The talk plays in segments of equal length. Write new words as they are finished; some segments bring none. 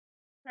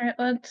Alright,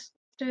 let's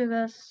do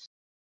this.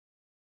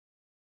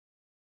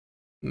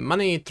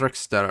 Money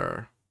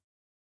trickster.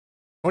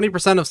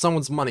 20% of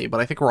someone's money, but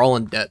I think we're all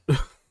in debt.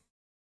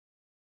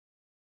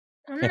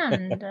 I'm not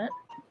in debt.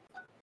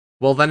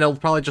 Well, then it'll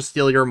probably just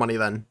steal your money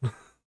then.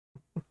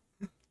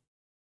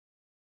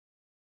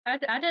 I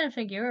didn't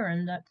think you were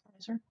in debt,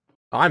 Kaiser.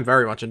 I'm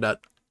very much in debt.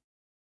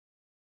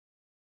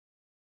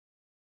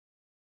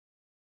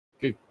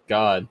 Good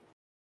God.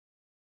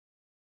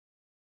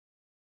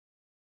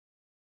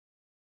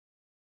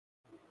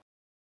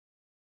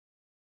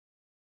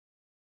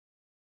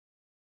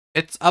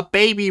 It's a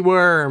baby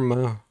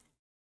worm.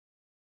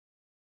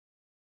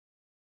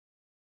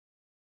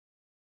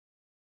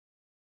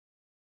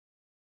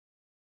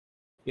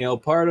 You know,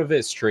 part of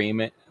it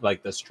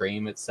like the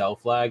stream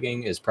itself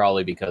lagging is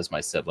probably because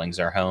my siblings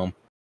are home.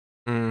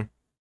 They're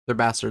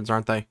bastards,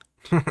 aren't they?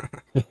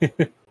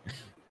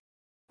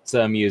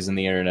 So I'm using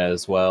the internet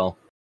as well.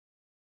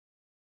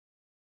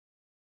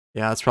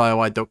 Yeah, that's probably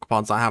why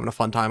Dokapon's not having a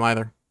fun time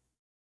either.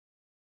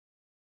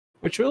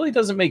 Which really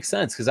doesn't make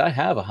sense, because I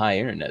have a high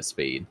internet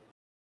speed.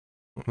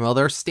 Well,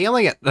 they're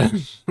stealing it.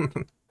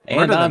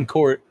 And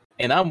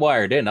I'm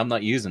wired in. I'm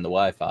not using the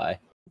Wi-Fi.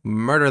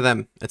 Murder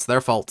them. It's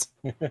their fault.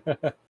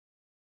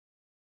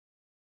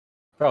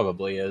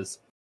 Probably is.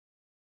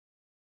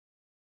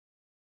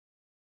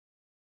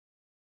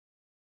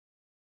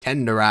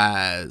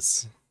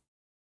 Tenderize.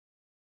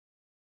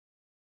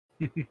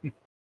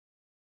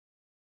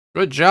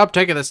 Good job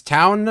taking this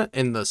town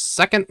in the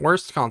second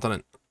worst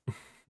continent.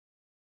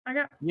 I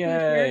got food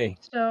Yay. here,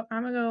 so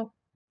I'm gonna go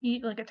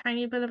eat like a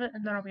tiny bit of it,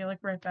 and then I'll be like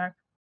right back.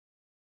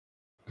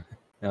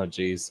 Oh,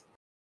 jeez.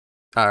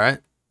 Alright.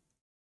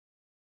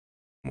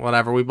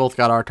 Whatever, we both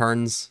got our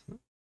turns.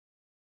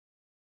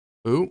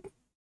 Ooh.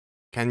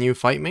 Can you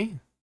fight me?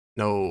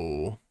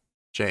 No.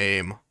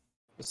 Shame.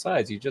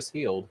 Besides, you just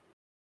healed.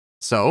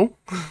 So?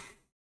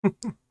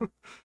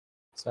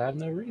 So I have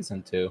no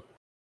reason to.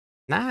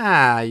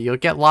 Nah, you'll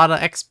get a lot of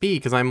XP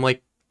because I'm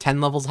like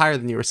 10 levels higher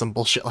than you or some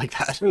bullshit like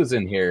that. Who's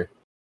in here?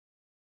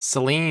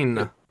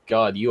 Celine.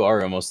 God, you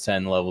are almost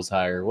 10 levels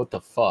higher. What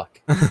the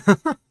fuck?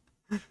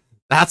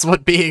 That's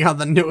what being on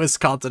the newest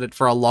continent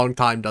for a long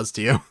time does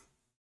to you.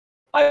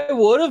 I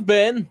would have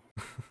been.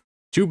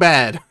 Too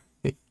bad.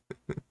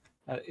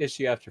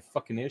 Issue after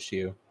fucking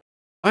issue.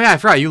 Oh yeah, I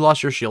forgot you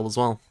lost your shield as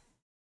well.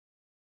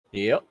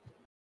 Yep.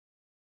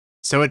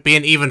 So it'd be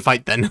an even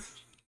fight then.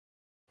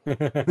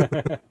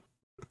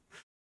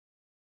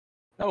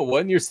 Oh,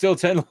 one, you're still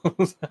 10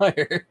 levels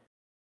higher.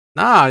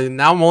 Nah,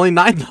 now I'm only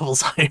 9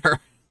 levels higher.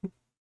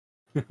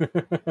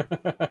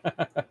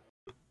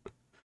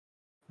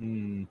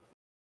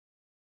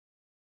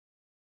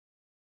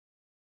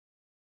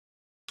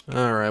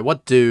 Alright,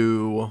 what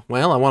do...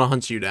 Well, I want to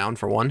hunt you down,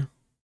 for one.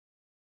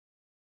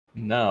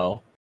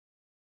 No.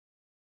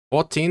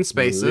 14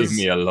 spaces. Leave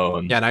me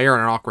alone. Yeah, now you're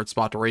in an awkward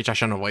spot to reach. I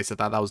shouldn't have wasted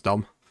that. That was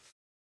dumb.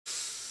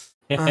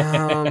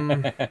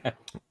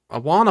 I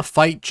want to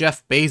fight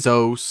Jeff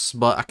Bezos,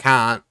 but I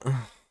can't.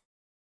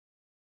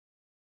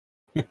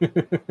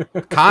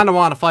 Kind of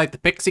want to fight the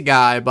pixie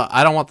guy, but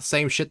I don't want the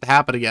same shit to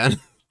happen again.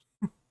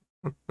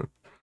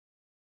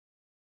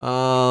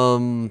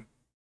 I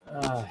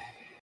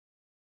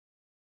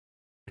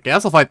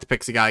guess I'll fight the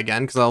pixie guy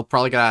again, because I'll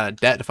probably get out of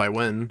debt if I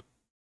win.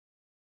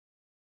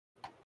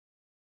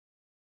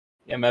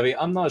 Yeah, maybe.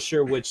 I'm not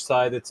sure which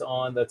side it's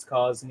on that's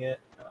causing it.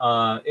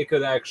 It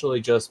could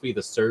actually just be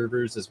the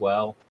servers as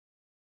well.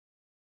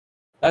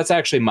 That's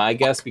actually my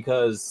guess,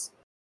 because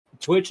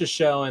Twitch is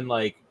showing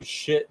like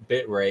shit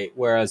bitrate,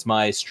 whereas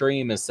my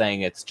stream is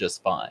saying it's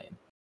just fine.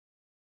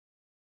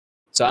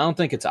 So I don't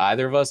think it's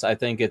either of us. I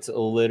think it's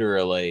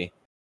literally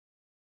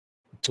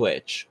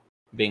Twitch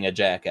being a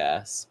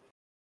jackass.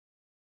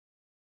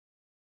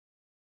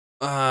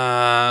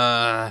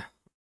 I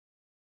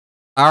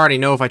already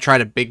know if I try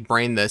to big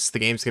brain this, the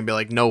game's gonna be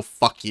like, no,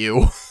 fuck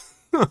you.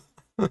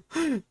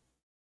 I'm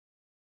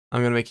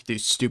gonna make you do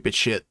stupid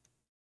shit.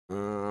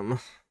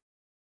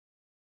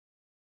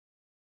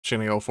 Just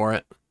gonna go for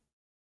it.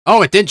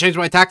 Oh, it didn't change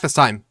my attack this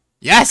time.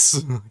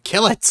 Yes!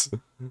 Kill it!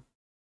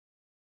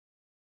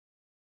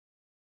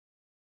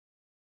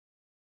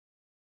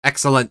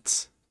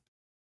 Excellent.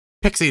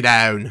 Pixie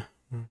down.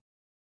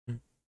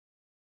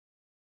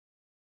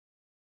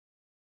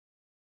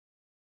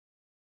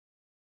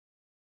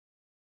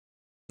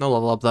 No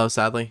level up though,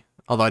 sadly.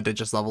 Although I did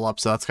just level up,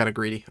 so that's kind of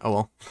greedy. Oh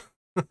well.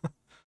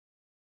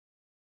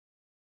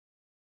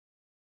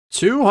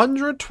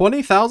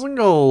 220,000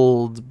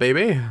 gold,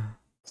 baby.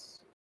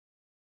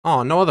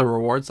 Oh, no other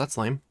rewards. That's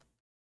lame.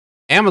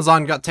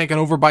 Amazon got taken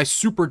over by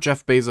Super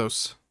Jeff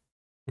Bezos.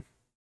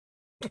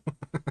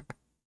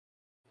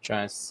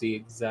 Trying to see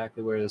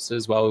exactly where this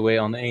is while we wait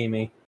on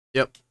Amy.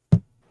 Yep.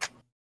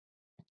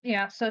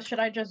 Yeah, so should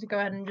I just go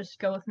ahead and just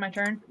go with my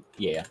turn?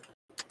 Yeah.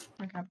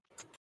 Okay.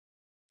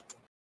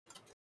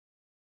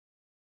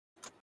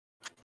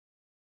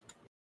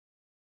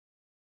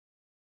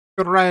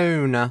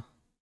 Corona.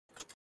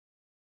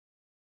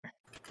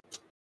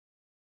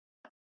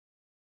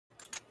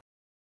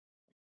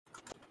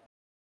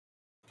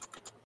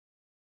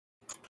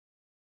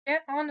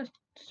 Get on the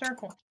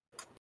circle.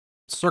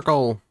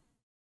 Circle.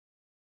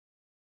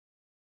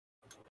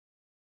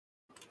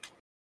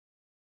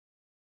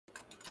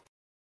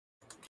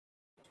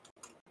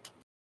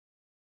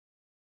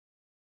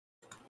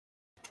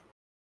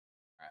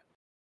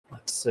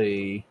 Let's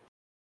see.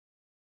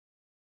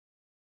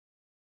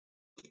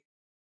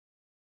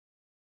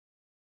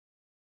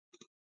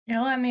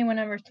 You'll let me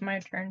whenever it's my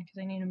turn because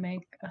I need to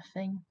make a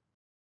thing.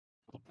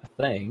 A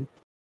thing.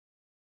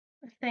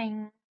 A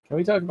thing. Can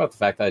we talk about the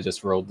fact that I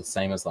just rolled the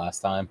same as last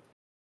time?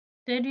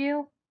 Did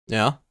you?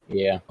 Yeah.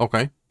 Yeah.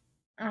 Okay.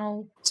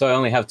 Oh. So I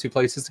only have 2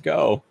 places to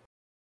go.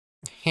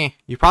 Heh.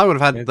 You probably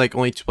would have had like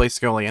only 2 places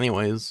to go, like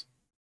anyways.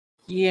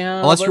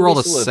 Yeah. Unless but you at rolled a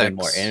least it would've been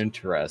more 6.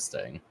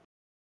 interesting.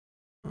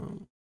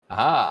 Um,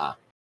 Ah.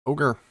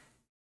 Ogre.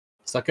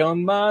 Suck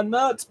on my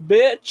nuts,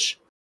 bitch.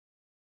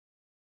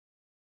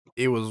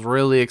 He was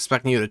really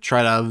expecting you to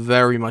try to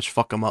very much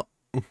fuck him up.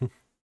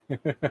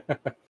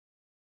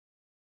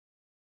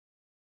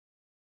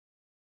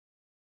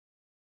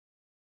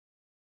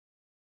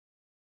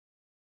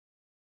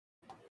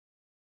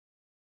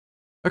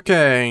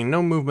 Okay,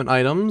 no movement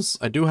items.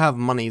 I do have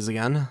monies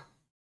again.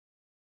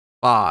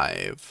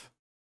 5.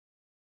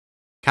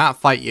 Can't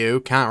fight you.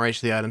 Can't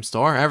reach the item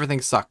store.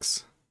 Everything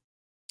sucks.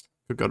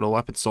 Could go to the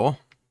weapon store.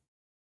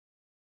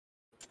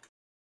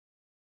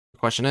 The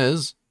question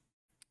is,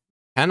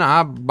 can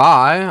I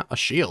buy a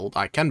shield?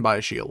 I can buy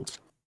a shield.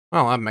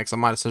 Well, that makes it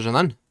my decision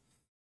then.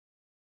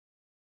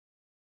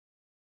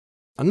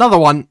 Another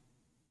one!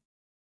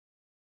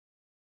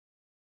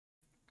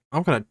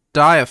 I'm gonna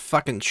die of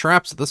fucking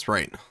traps at this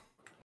rate.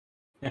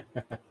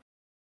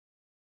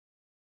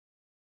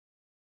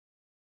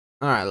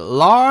 Alright,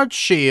 large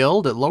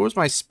shield. It lowers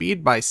my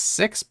speed by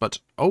 6, but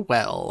oh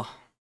well.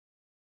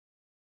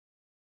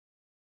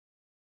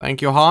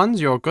 Thank you,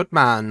 Hans. You're a good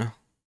man.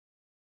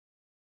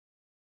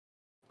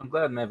 I'm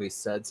glad Mevy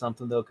said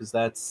something though, because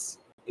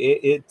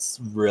it's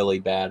really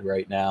bad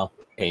right now.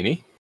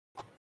 Amy?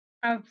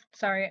 I'm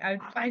sorry.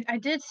 I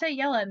did say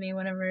yell at me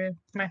whenever it's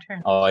my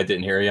turn. Oh, I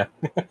didn't hear you.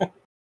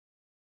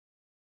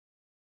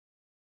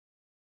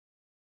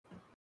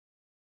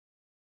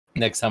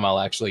 Next time I'll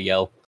actually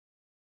yell.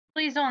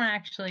 Please don't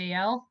actually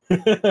yell.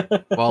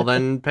 Well,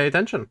 then pay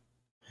attention.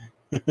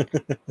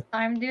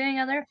 I'm doing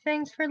other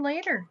things for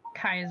later,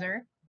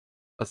 Kaiser.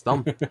 That's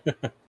dumb.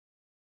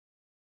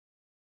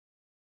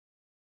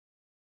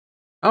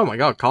 Oh my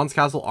god, Khan's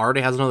Castle already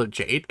has another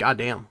Jade?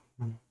 Goddamn.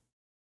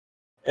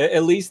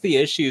 At least the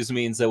issues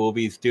means that we'll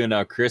be doing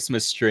our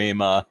Christmas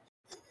stream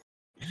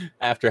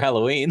after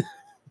Halloween.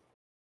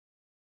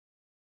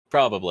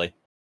 Probably.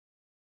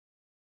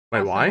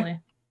 Wait, why? Possibly.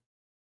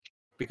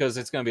 Because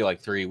it's going to be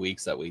like 3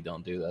 weeks that we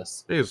don't do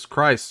this. Jesus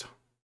Christ.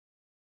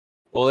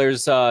 Well,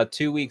 there's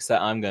 2 weeks that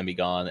I'm going to be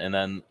gone, and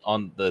then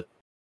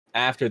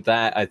after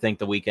that, I think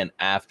the weekend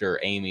after,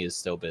 Amy is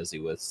still busy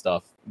with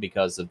stuff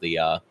because of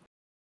the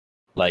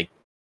like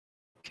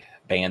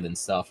band and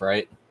stuff,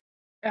 right?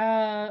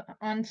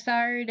 On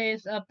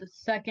Saturdays of the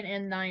 2nd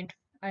and 9th,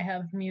 I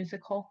have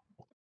musical.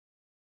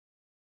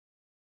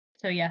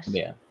 So yes.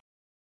 Yeah.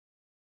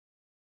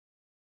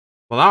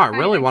 Well, now I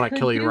really I want to could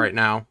kill you do- right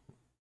now.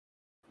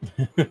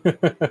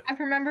 I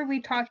remember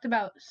we talked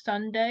about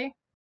Sunday,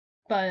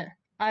 but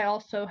I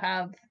also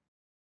have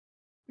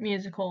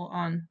musical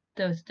on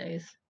those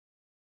days.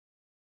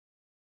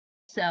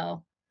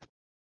 So,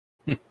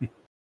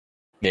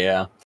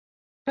 Yeah.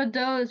 but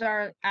those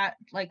are at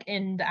like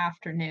in the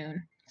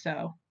afternoon.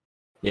 So,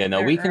 Yeah, no,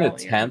 they're we can earlier.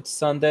 attempt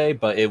Sunday,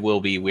 but it will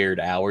be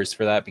weird hours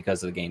for that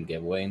because of the game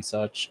giveaway and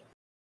such.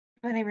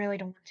 But I really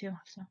don't want to.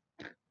 So,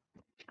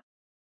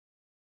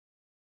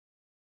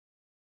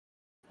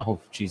 Oh,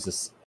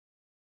 Jesus.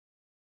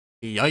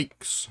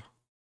 Yikes.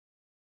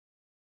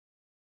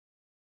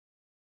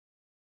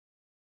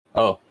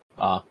 Oh,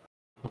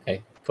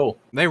 okay, cool.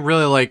 They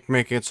really like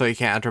making it so you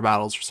can't enter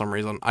battles for some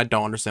reason. I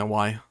don't understand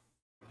why.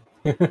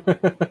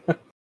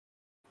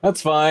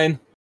 That's fine.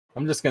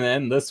 I'm just gonna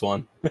end this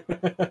one.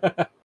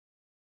 They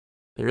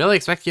really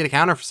expect you to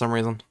counter for some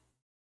reason.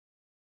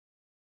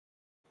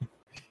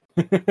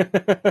 Get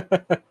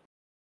the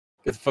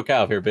fuck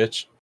out of here,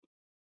 bitch.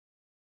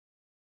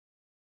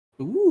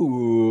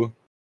 Ooh.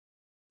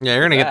 Yeah,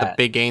 you're gonna Look get at the that.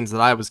 big gains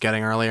that I was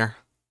getting earlier.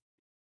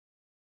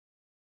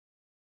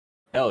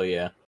 Hell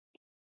yeah.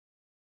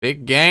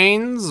 Big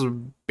gains,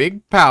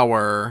 big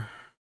power.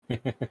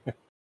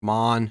 Come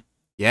on.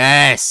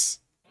 Yes!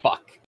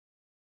 Fuck.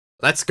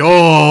 Let's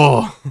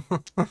go!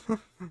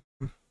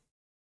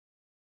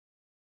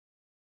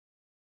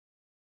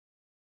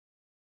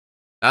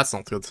 That's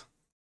not good.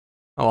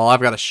 Oh, well,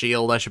 I've got a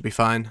shield. I should be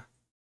fine.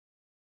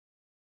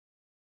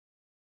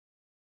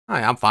 Oh,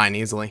 yeah, I'm fine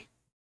easily.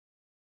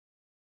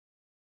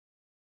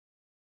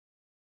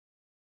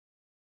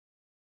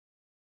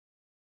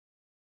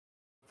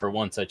 For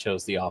once, I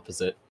chose the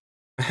opposite.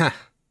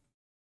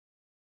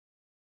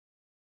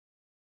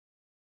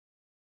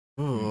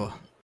 Ooh.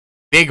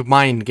 Big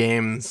mind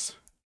games.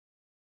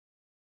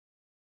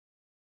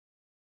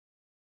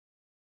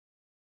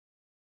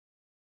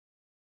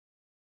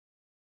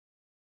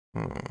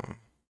 Hmm.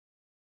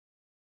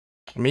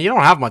 I mean, you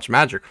don't have much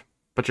magic,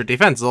 but your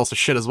defense is also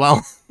shit as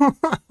well.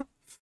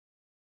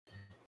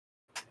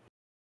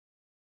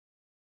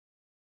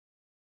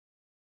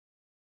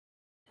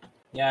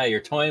 Yeah,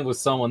 you're toying with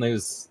someone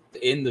who's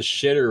in the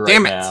shitter right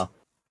Damn it. now.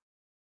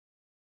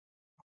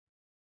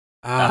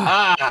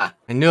 I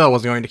knew I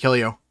wasn't going to kill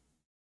you.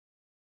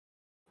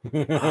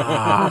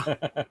 Ah.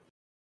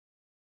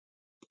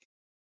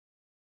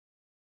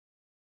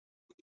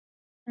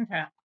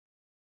 Okay.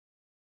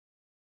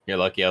 You're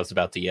lucky I was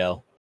about to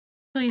yell.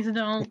 Please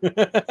don't.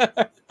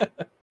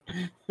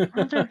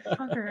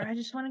 Motherfucker, I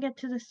just want to get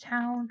to this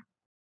town.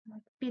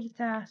 Like, beat its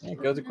ass. Yeah,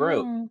 go to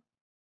Groat. No.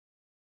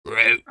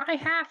 I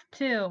have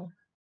to.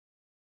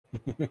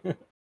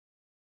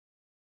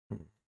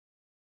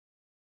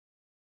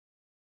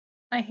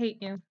 I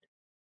hate you.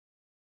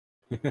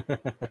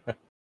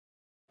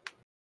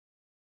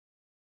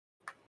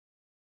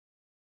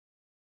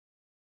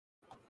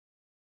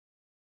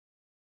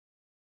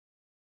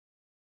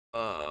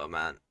 Oh,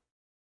 man.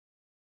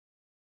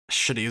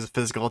 Should have used a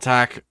physical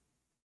attack.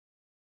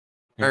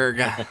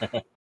 Erg.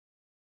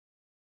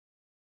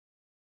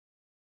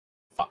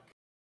 Fuck.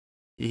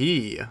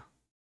 Yee.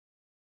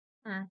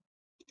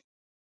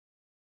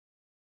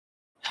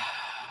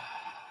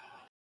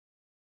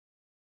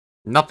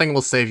 Nothing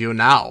will save you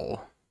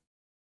now.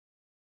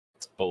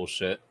 It's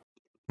bullshit.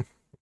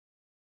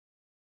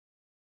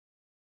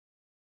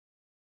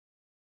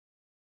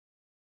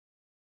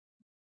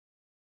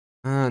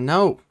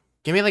 No.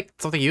 Give me, like,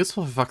 something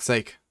useful for fuck's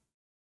sake.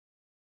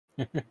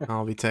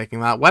 I'll be taking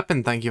that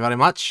weapon, thank you very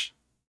much.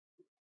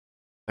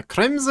 The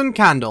Crimson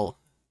Candle.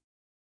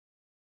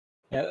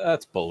 Yeah,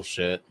 that's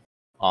bullshit.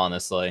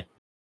 Honestly.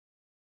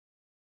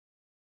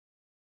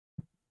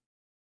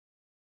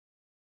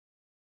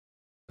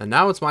 And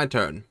now it's my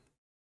turn.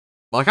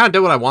 Well, I kind of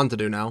did what I wanted to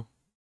do now.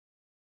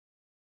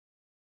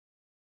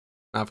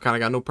 I've kind of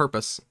got no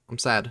purpose. I'm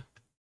sad.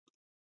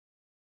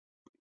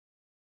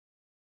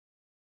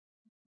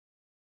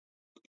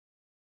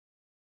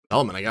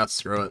 Element, I got.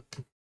 Screw it.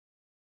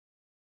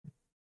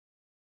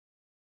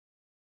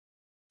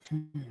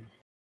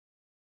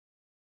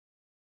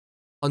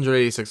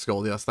 186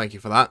 gold, yes, thank you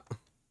for that.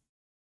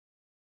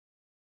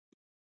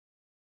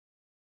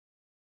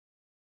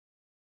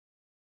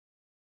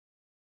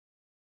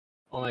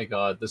 Oh my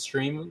god, the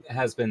stream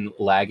has been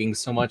lagging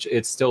so much,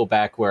 it's still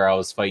back where I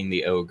was fighting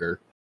the ogre.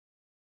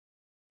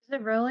 Is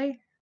it really?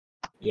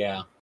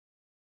 Yeah.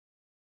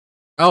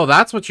 Oh,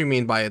 that's what you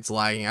mean by it's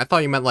lagging. I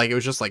thought you meant like it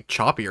was just like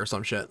choppy or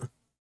some shit.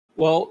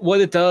 Well,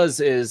 what it does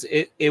is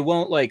it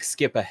won't like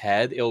skip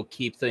ahead, it'll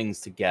keep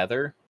things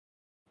together.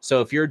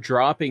 So if you're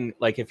dropping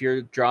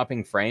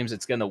frames,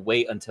 it's gonna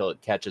wait until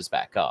it catches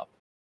back up.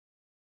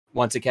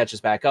 Once it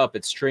catches back up,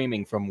 it's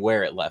streaming from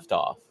where it left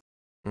off.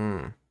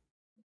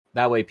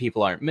 That way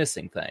people aren't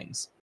missing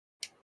things.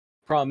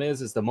 Problem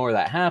is the more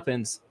that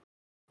happens,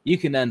 you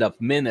can end up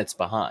minutes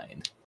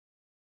behind.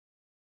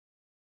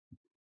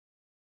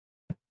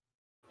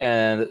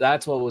 And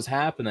that's what was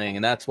happening,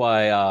 and that's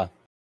why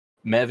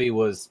Mevi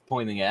was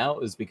pointing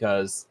out, is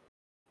because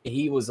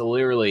he was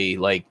literally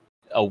like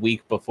a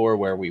week before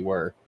where we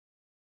were.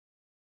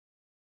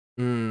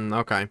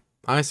 Okay.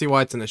 I see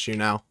why it's an issue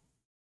now.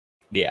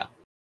 Yeah.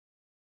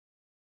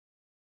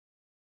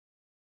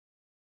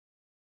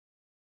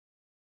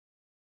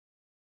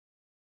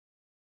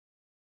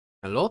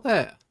 Hello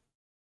there.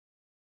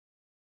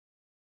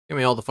 Give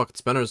me all the fucking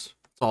spinners.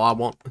 That's all I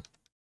want.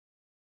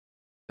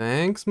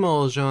 Thanks,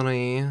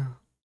 Moljoni.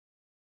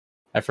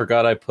 I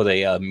forgot I put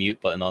a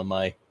mute button on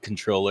my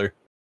controller.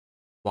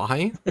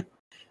 Why?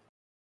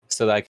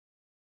 So that I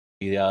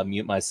can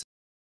mute myself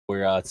while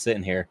we're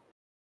sitting here.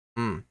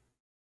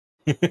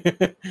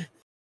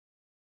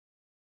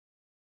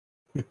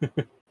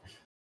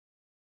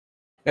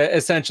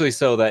 Essentially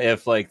so that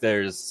if like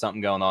there's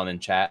something going on in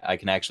chat, I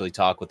can actually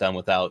talk with them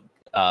without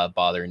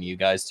bothering you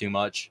guys too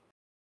much.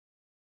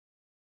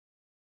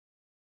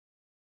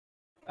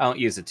 I don't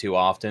use it too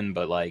often,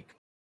 but like...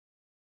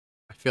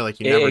 I feel like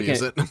you never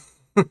use it.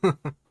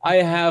 I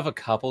have a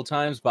couple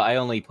times, but I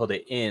only put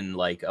it in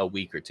like a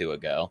week or two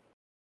ago.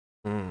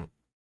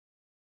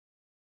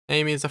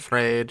 Amy's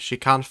afraid. She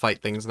can't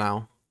fight things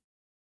now.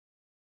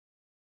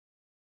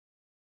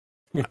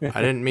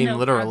 I didn't mean no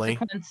literally.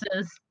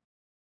 Consequences.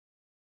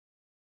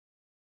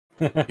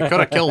 You could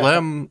have killed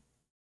him.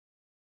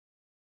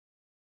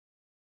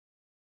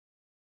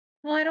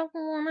 Well, I don't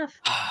want to.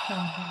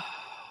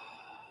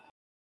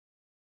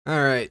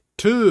 Alright,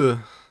 2.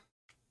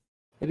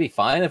 It'd be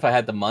fine if I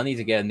had the money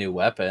to get a new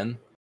weapon.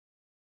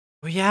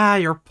 Oh yeah,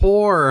 you're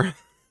poor.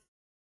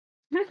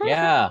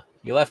 Yeah,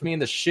 you left me in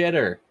the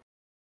shitter.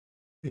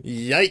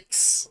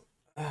 Yikes.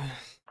 I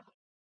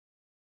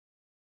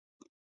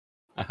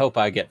hope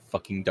I get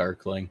fucking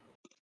Darkling.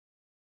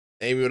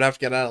 Amy would have to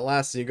get out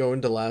last, so you go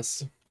into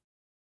last.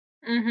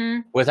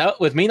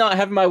 With me not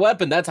having my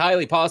weapon, that's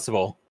highly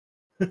possible.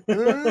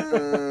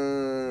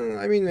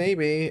 I mean,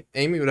 maybe.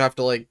 Amy would have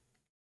to, like,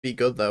 be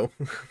good, though.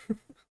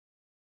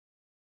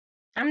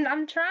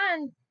 I'm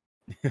trying.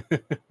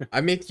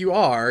 I mean, you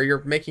are.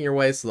 You're making your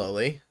way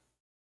slowly.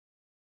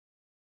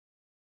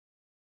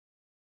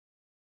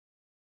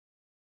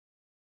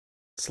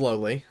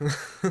 Slowly.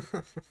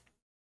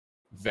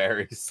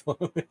 Very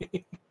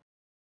slowly.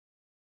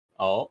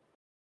 Oh.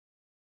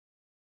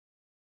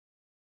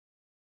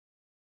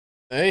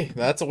 Hey,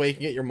 that's a way you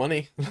can get your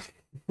money.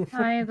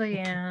 Hi,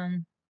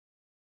 Leanne.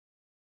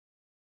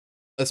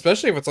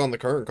 Especially if it's on the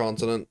current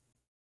continent.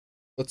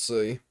 Let's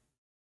see.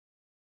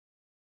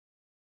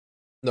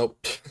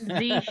 Nope.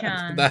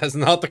 Zishan. That is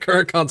not the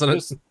current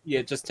continent.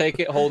 Just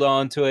take it, hold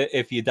on to it.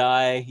 If you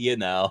die, you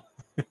know.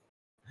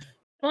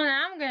 Well,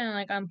 now I'm gonna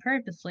like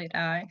unpurposely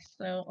die.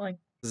 So like,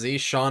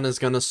 Zishan is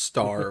gonna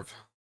starve.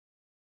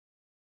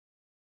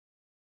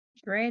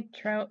 great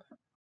trout.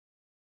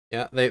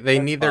 Yeah, they That's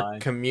need their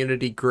fine.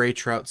 community gray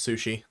trout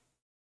sushi.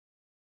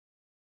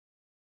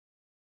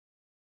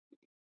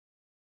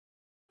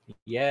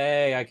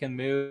 Yay, I can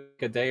move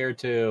a day or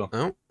two.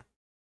 Oh.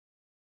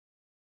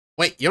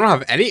 Wait, you don't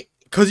have any?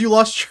 Because you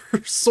lost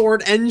your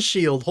sword and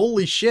shield.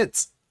 Holy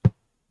shit.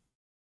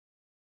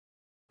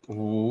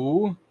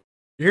 Ooh.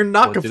 You're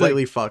not What did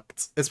completely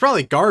fucked. It's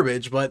probably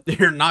garbage, but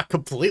you're not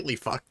completely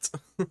fucked.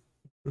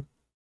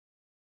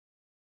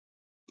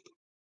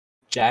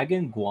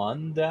 Jagan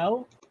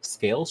Guandao?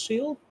 Scale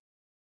Shield?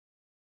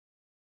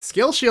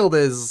 Skill shield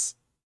is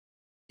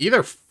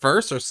either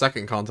first or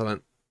second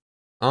continent.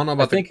 I don't know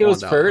about I think it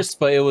was Guandao. first,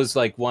 but it was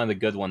like one of the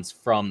good ones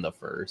from the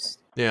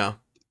first. Yeah.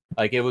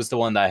 Like it was the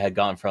one that I had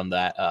gotten from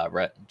that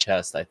red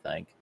chest, I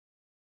think.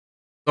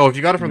 Oh, if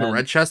you got it from And the then-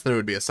 red chest, then it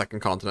would be a second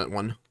continent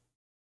one.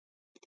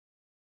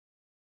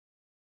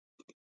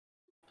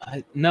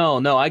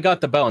 No, I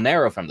got the bow and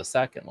arrow from the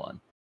second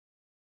one.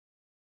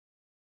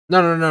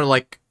 No,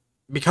 like,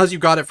 because you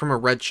got it from a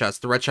red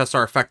chest, the red chests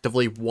are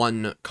effectively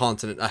one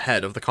continent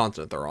ahead of the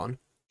continent they're on.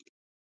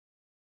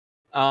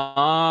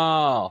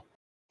 Oh.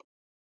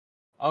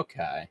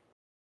 Okay.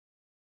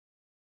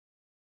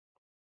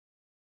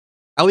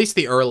 At least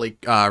the early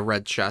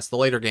red chests. The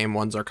later game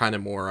ones are kind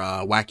of more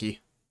wacky.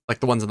 Like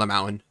the ones in the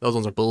mountain. Those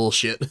ones are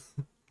bullshit.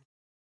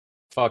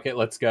 Fuck it,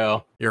 let's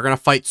go. You're gonna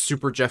fight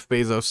Super Jeff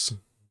Bezos.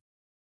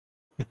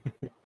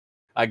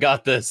 I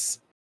got this.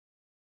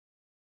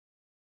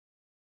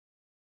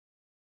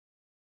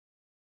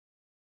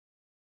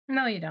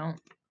 No, you don't.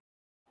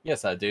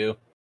 Yes, I do.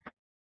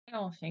 I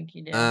don't think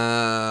you do.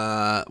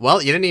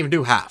 Well, you didn't even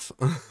do half.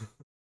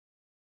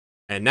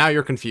 And now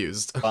you're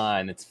confused.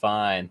 Fine, it's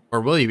fine.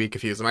 Or will you be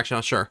confused? I'm actually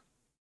not sure.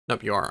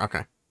 Nope, you are.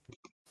 Okay.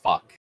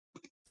 Fuck.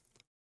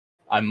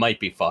 I might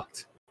be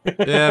fucked.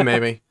 Yeah,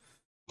 maybe.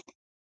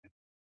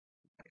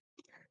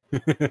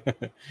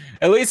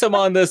 At least I'm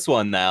on this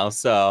one now,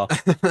 so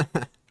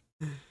could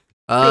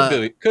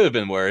have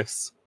been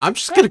worse. I'm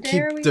just How gonna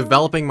dare keep we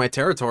developing my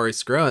territory.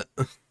 Screw it.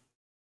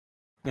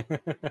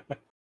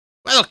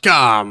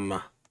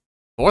 Welcome!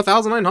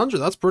 4,900,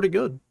 that's pretty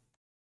good.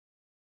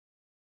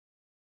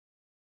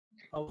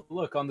 Oh,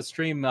 look, on the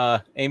stream,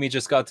 Amy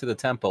just got to the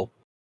temple.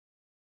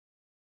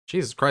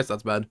 Jesus Christ,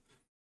 that's bad.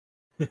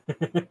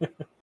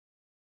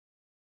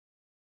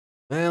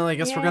 Well, I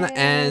guess we're gonna Yay.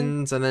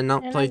 end and then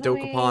not End play of the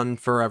week. Dokapon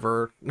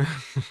forever.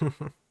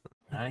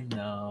 I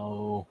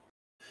know.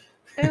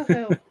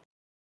 Ooh-hoo.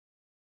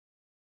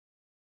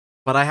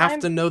 But I have I'm-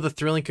 to know the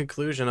thrilling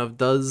conclusion of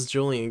does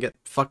Julian get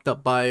fucked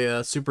up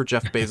by Super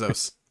Jeff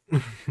Bezos?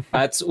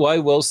 That's what I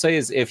will say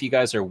is if you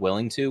guys are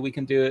willing to, we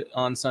can do it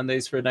on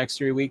Sundays for the next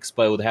 3 weeks,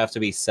 but it would have to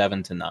be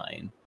 7 to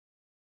 9.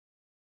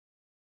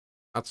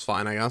 That's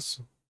fine, I guess.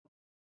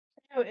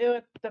 It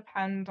would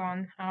depend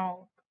on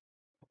how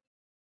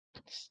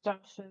stuff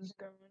is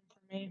going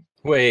for me.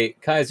 Wait,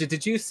 Kaiser,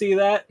 did you see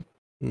that?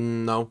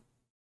 No.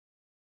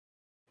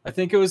 I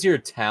think it was your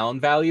town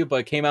value, but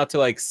it came out to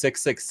like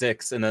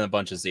 666 and then a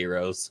bunch of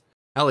zeros.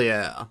 Hell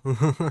yeah.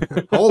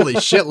 Holy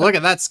shit, look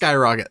at that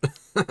skyrocket.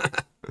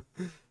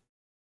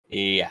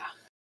 Yeah.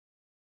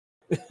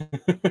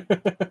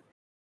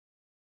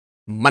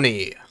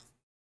 Money.